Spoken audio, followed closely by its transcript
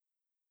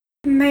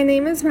My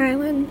name is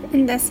Rylen,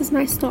 and this is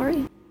my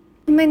story.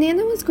 When my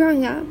Nana was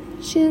growing up,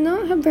 she did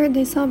not have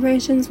birthday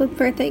celebrations with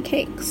birthday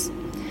cakes.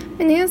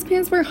 My Nana's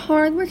parents were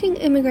hard-working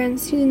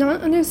immigrants who did not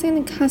understand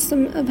the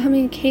custom of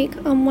having a cake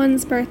on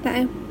one's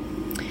birthday.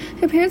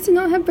 Her parents did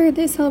not have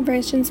birthday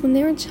celebrations when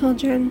they were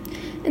children,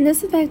 and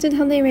this affected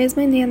how they raised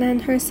my Nana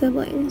and her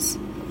siblings.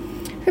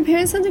 Her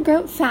parents had to grow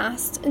up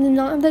fast and did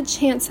not have the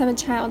chance to have a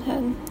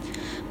childhood.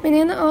 My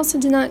Nana also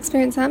did not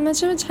experience that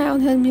much of a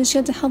childhood because she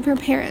had to help her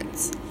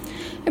parents.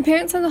 Her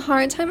parents had a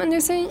hard time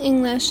understanding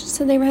English,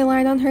 so they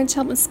relied on her to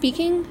help with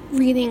speaking,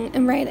 reading,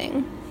 and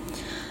writing.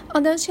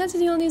 Although she had to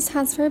do all these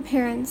tasks for her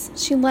parents,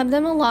 she loved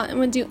them a lot and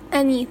would do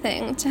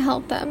anything to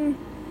help them.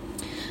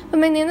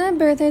 When my Nana had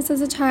birthdays as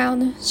a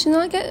child, she did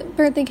not get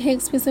birthday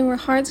cakes because they were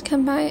hard to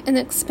come by and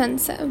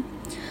expensive.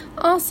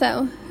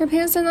 Also, her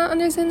parents did not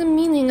understand the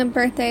meaning of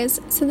birthdays,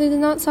 so they did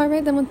not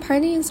celebrate them with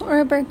parties or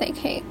a birthday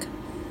cake.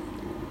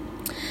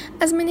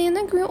 As my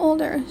Nana grew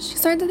older, she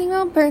started to think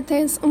about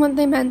birthdays and what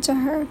they meant to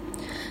her.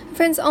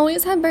 Friends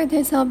always had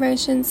birthday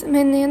celebrations, and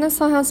my Nana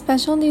saw how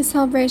special these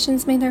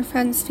celebrations made her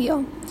friends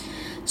feel.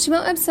 She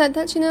felt upset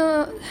that she did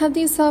not have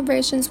these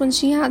celebrations when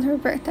she had her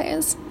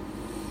birthdays.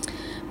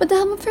 With the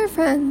help of her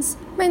friends,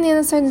 my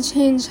Nana started to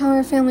change how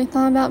her family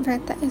thought about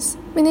birthdays.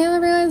 My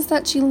Nana realized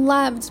that she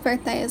loved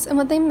birthdays and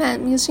what they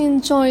meant because she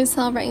enjoyed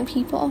celebrating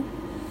people.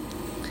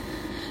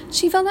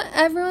 She felt that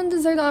everyone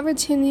deserved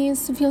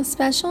opportunities to feel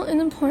special and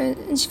important,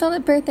 and she felt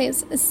that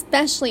birthdays,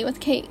 especially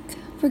with cake,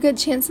 were good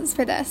chances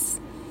for this.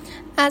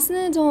 As an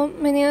adult,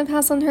 my Nana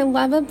passed on her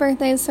love of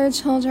birthdays to her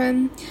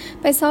children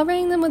by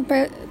celebrating them with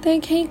birthday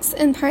cakes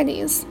and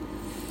parties.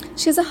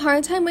 She has a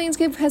hard time waiting to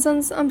give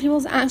presents on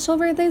people's actual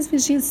birthdays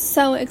because she's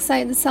so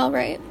excited to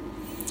celebrate.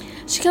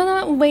 She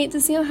cannot wait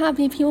to see how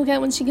happy people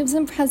get when she gives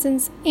them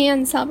presents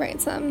and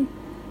celebrates them.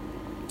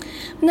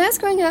 When I was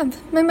growing up,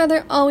 my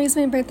mother always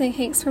made birthday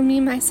cakes for me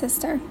and my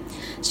sister.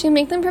 She would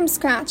make them from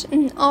scratch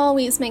and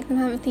always make them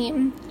have a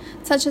theme,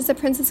 such as a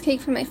princess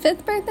cake for my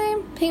 5th birthday,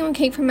 penguin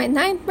cake for my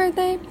 9th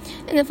birthday,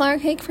 and a flower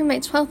cake for my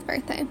 12th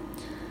birthday.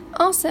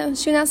 Also,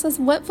 she would ask us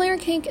what flavor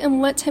cake and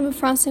what type of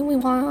frosting we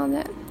wanted on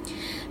it.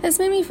 This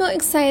made me feel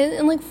excited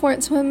and look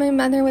forward to what my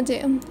mother would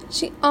do.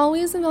 She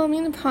always involved me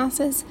in the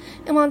process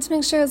and wanted to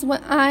make sure it was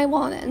what I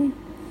wanted.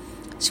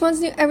 She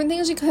wanted to do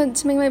everything she could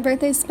to make my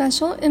birthday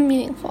special and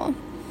meaningful.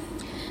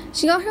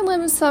 She got her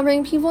love of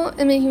celebrating people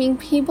and making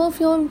people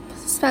feel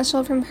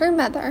special from her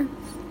mother.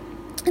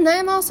 And I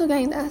am also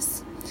getting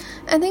this.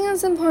 I think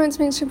it's important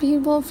to make sure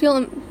people feel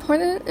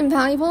important and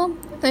valuable,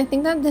 and I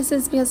think that this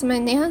is because of my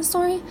Nana's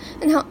story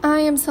and how I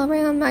am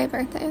celebrating on my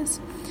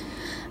birthdays.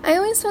 I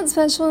always felt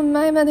special when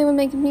my mother would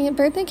make me a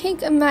birthday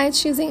cake of my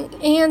choosing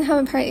and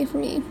have a party for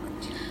me.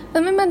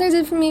 What my mother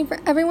did for me for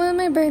every one of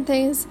my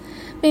birthdays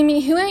made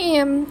me who I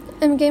am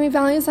and gave me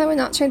values I would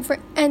not trade for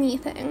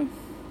anything.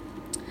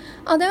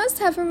 Although it was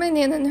tough for my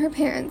Nana and her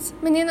parents,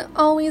 my Nana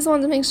always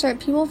wanted to make sure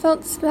people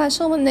felt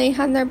special when they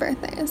had their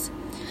birthdays.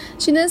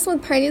 She did this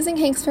with parties and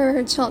cakes for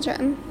her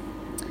children.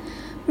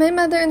 My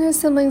mother and her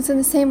siblings did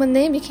the same when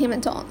they became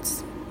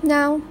adults.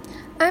 Now,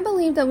 I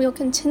believe that we will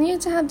continue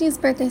to have these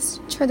birthday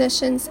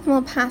traditions and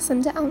will pass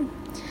them down.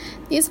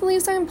 These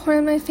beliefs are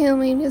important in my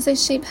family because they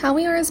shape how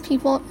we are as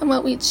people and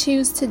what we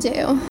choose to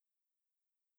do.